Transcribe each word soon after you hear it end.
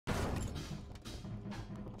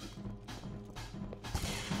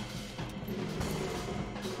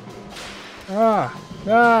Ah!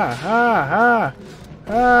 Ah! Ah! Ah!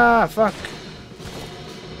 Ah! Fuck!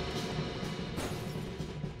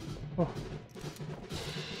 Oh.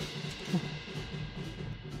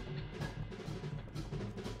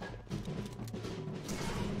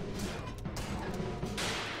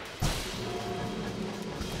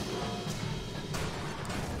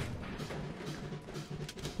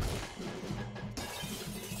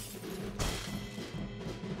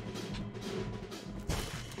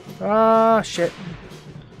 Ah, shit.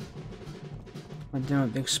 I'm doing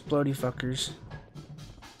with the explodey fuckers.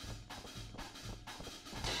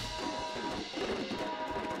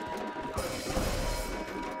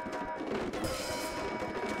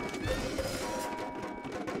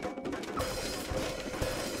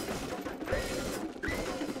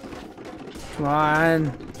 Come on.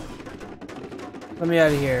 Let me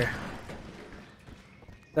out of here.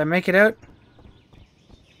 Did I make it out?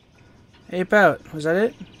 Ape Out. Was that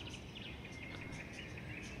it?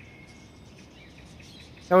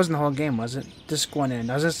 That wasn't the whole game, was it? Disc 1 in.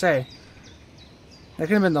 I was gonna say. That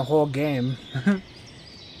could have been the whole game.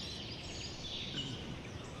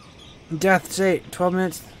 Death's 8. 12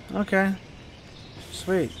 minutes. Okay.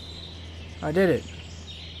 Sweet. I did it.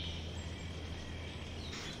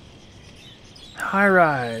 High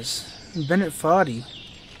Rise. Bennett Foddy.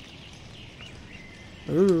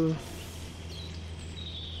 Ooh.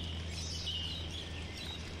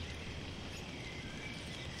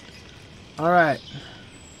 Alright.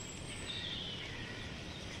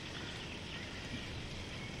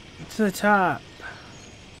 To the top.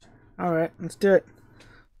 Alright, let's do it.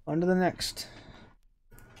 On to the next.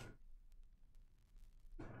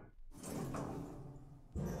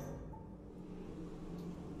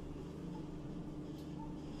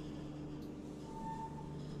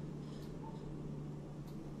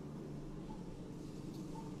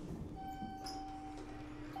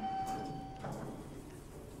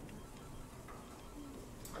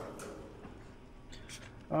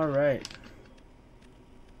 Alright.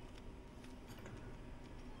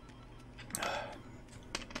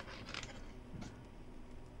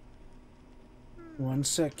 One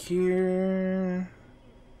sec here.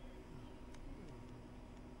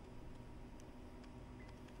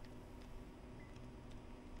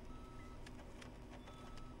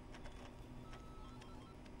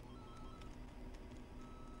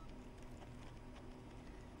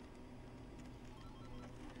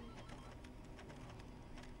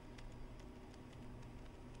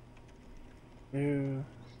 Two,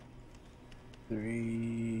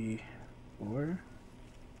 three, 4,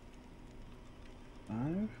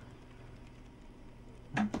 5.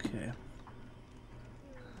 Okay.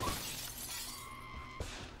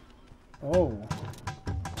 Oh.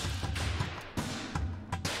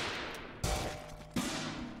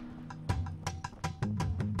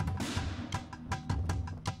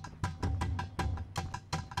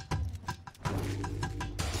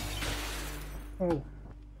 Oh.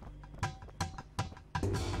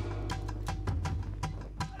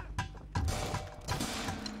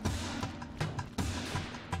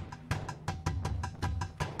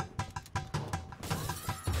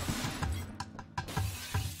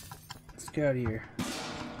 Let's get out of here.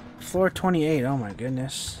 Floor 28. Oh my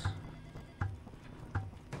goodness.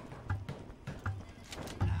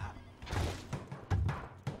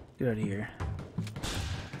 Get out of here.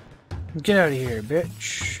 Get out of here,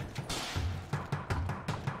 bitch.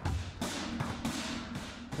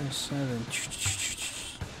 7.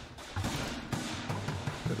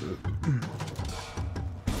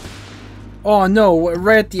 Oh no,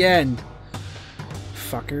 right at the end.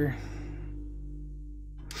 Fucker.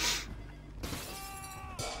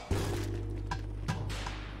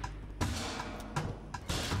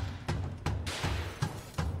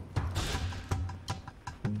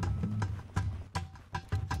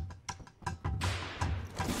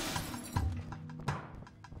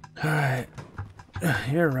 Alright.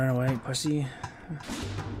 You're a runaway, pussy.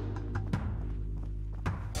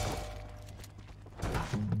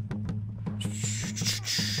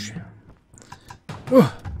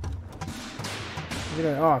 Get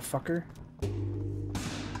out. Oh, fucker.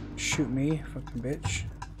 Shoot me, fucking bitch.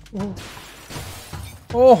 Oh.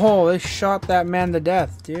 Oh, they shot that man to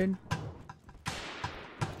death, dude.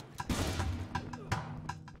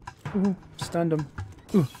 Ooh, stunned him.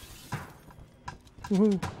 Ooh.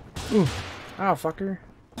 Ooh. Ooh. Ow, fucker.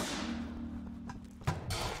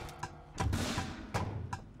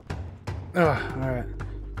 Ugh, alright.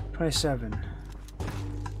 27.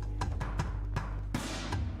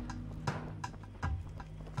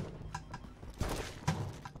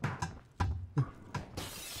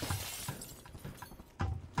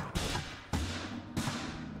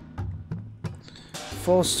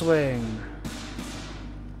 full swing.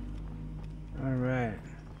 Alright.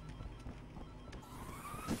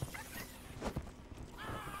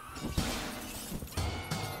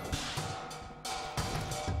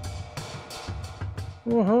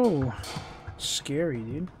 Whoa. Scary,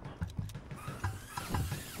 dude.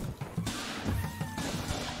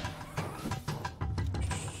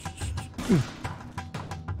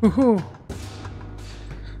 Woohoo!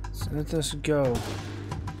 So let this go.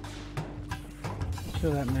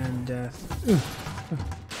 Kill that man to death.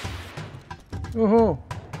 Woohoo!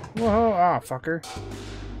 Whoa! Ah, fucker.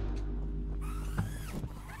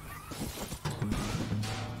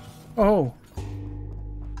 Oh!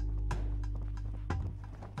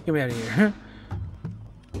 Get me out of here.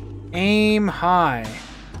 Aim high.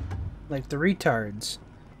 Like the retards.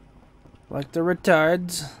 Like the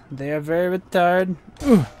retards. They are very retarded.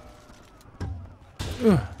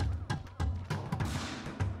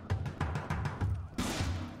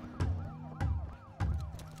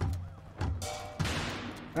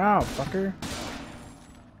 Ow, fucker.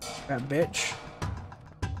 That bitch.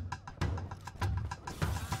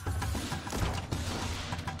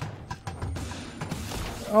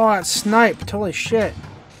 Oh, that sniped. Holy shit.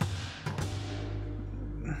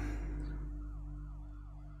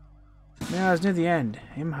 Yeah, I was near the end.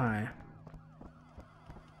 Aim high.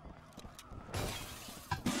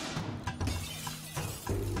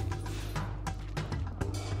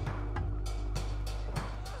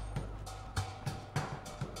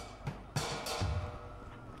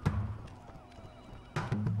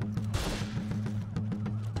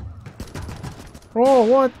 Oh,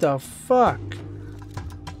 what the fuck?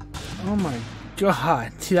 Oh my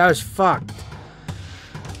god. Dude, that was fucked.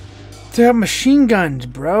 They have machine guns,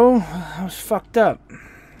 bro. That was fucked up.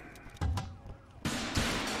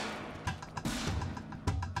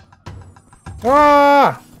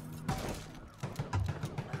 Ah!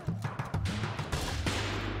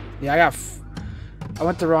 Yeah, I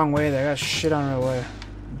went the wrong way there. I got shit on the way.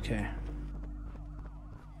 Okay.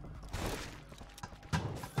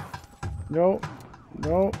 Nope.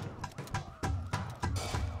 Nope.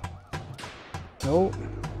 Nope.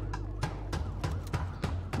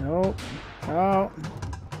 Nope. Oh.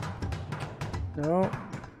 Nope.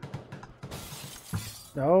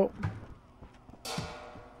 Nope.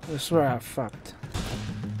 This is where I fucked.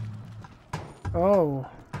 Oh.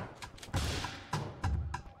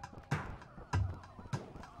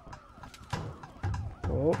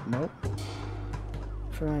 Oh, nope.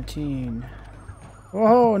 For 19.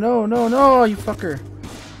 Oh, no, no, no, you fucker.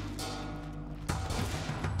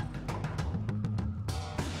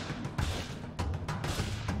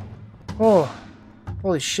 Oh,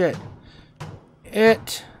 holy shit.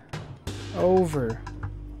 It over.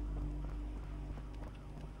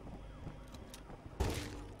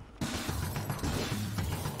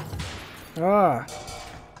 Ah.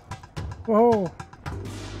 Whoa.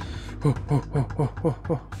 Oh, oh, oh, oh, oh,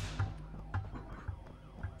 oh.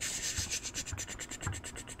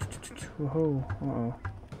 Whoa. Uh-oh.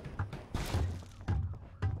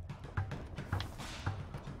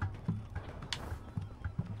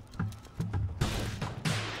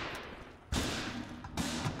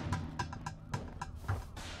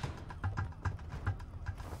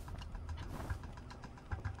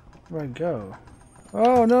 Where'd I go?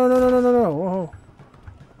 Oh, no, no, no, no, no, no. Whoa.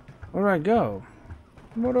 Where do I go?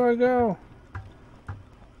 Where do I go?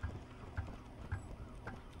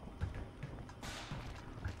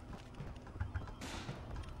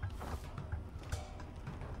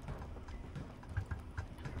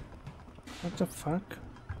 What the fuck?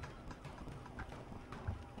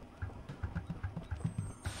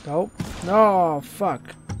 Nope. No, fuck.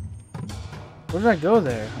 Where did I go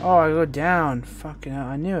there? Oh, I go down. Fucking hell,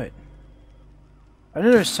 I knew it. I knew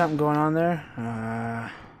there was something going on there.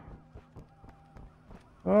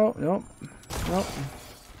 Oh, nope. Nope.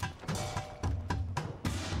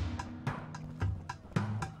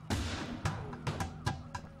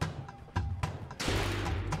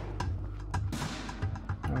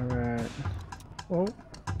 Alright. Oh.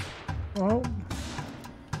 Oh.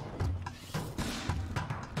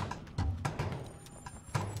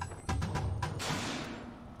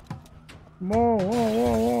 Whoa, whoa,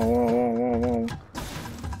 whoa, whoa, whoa, whoa, whoa, whoa.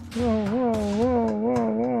 Whoa, whoa, whoa, whoa,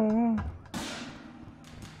 whoa, whoa.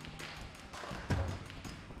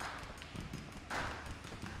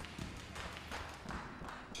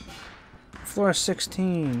 Floor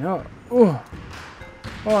 16. Oh, oh.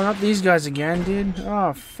 Oh, not these guys again, dude.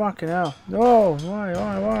 Oh, fucking hell. No, why?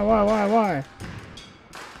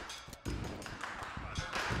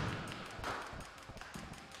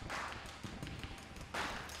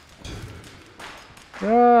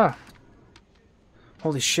 Ah.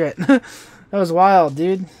 Holy shit. That was wild,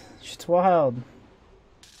 dude. Shit's wild.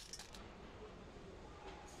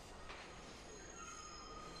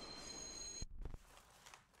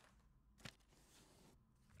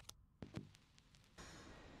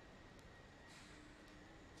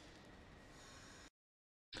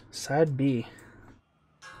 Side B.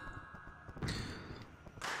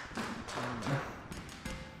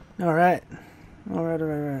 Alright.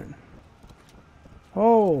 Alright.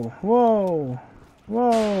 Oh, whoa.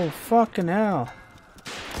 Whoa, fucking hell.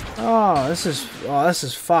 Oh, this is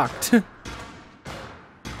fucked.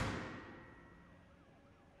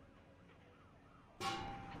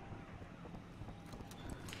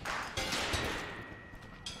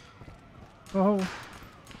 Oh.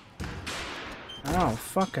 Oh,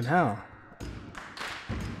 fucking hell.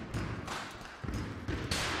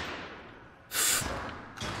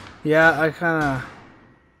 Yeah, I kinda...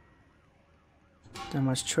 not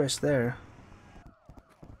much choice there.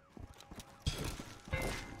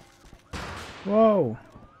 Whoa.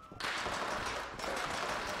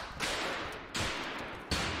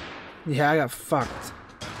 Yeah, I got fucked.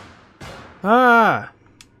 Ah!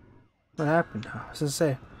 What happened? What does it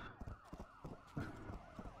say?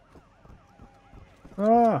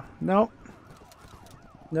 Oh, nope.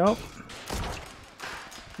 Nope.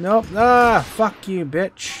 Nope. Ah, fuck you,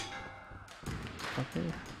 bitch.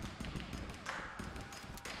 Okay.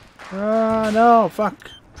 Ah, no, fuck.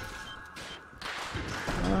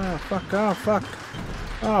 Oh, fuck, oh, fuck.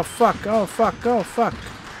 Oh, fuck, oh, fuck, oh, fuck.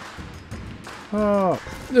 Oh.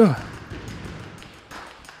 Ugh.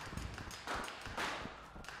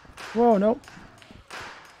 Whoa, nope.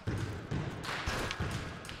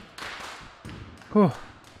 Oh.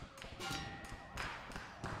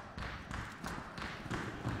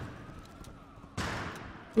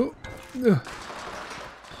 Ugh.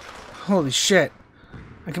 Holy shit.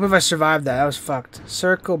 I can't believe I survived that. That was fucked.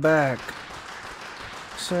 Circle back.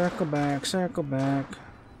 Circle back, circle back.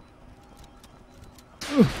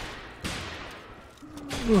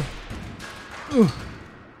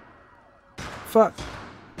 Fuck.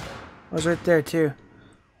 I was right there too.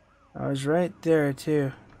 I was right there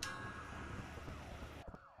too.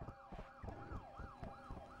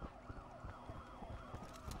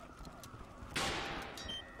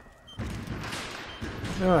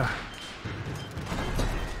 Ugh.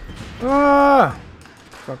 Ah!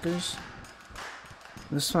 Fuckers.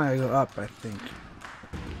 This one I go up, I think.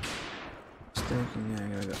 Just thinking, yeah, I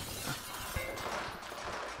gotta go.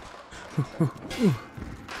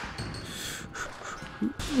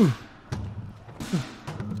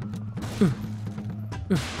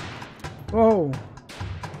 Whoa!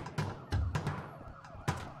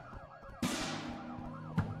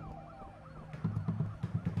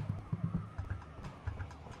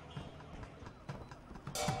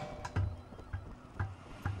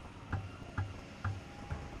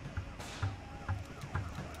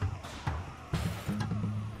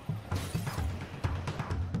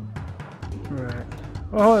 Right.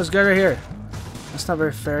 Oh, this guy right here. That's not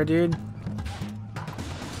very fair, dude.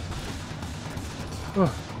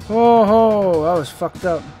 Oh, oh, that was fucked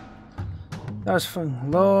up. That was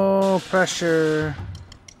fun. Low pressure.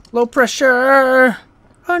 Low pressure.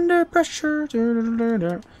 Under pressure.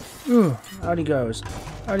 Ooh, out he goes.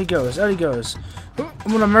 Out he goes. Out he goes. Oh,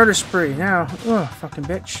 I'm on a murder spree now. Oh, fucking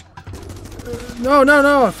bitch. No, no,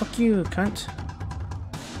 no. Fuck you, cunt.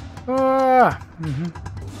 Ah.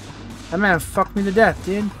 That man fucked me to death,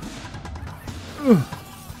 dude.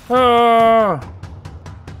 Oh.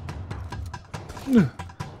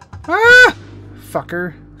 Ah!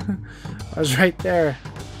 Fucker. I was right there.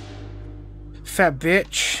 Fat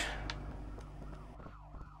bitch.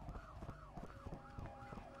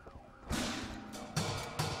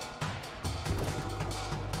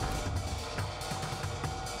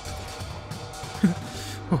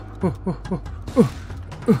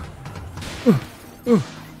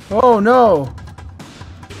 Oh no!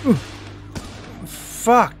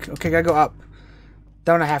 Fuck! Okay, gotta go up.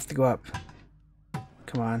 Don't I have to go up?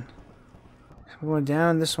 Come on. I'm going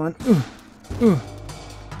down this one.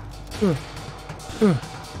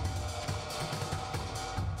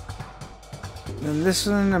 And this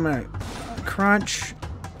one, I'm gonna crunch.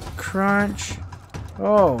 Crunch.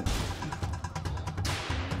 Oh.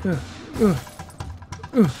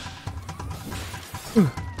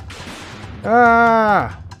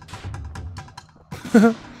 Ah!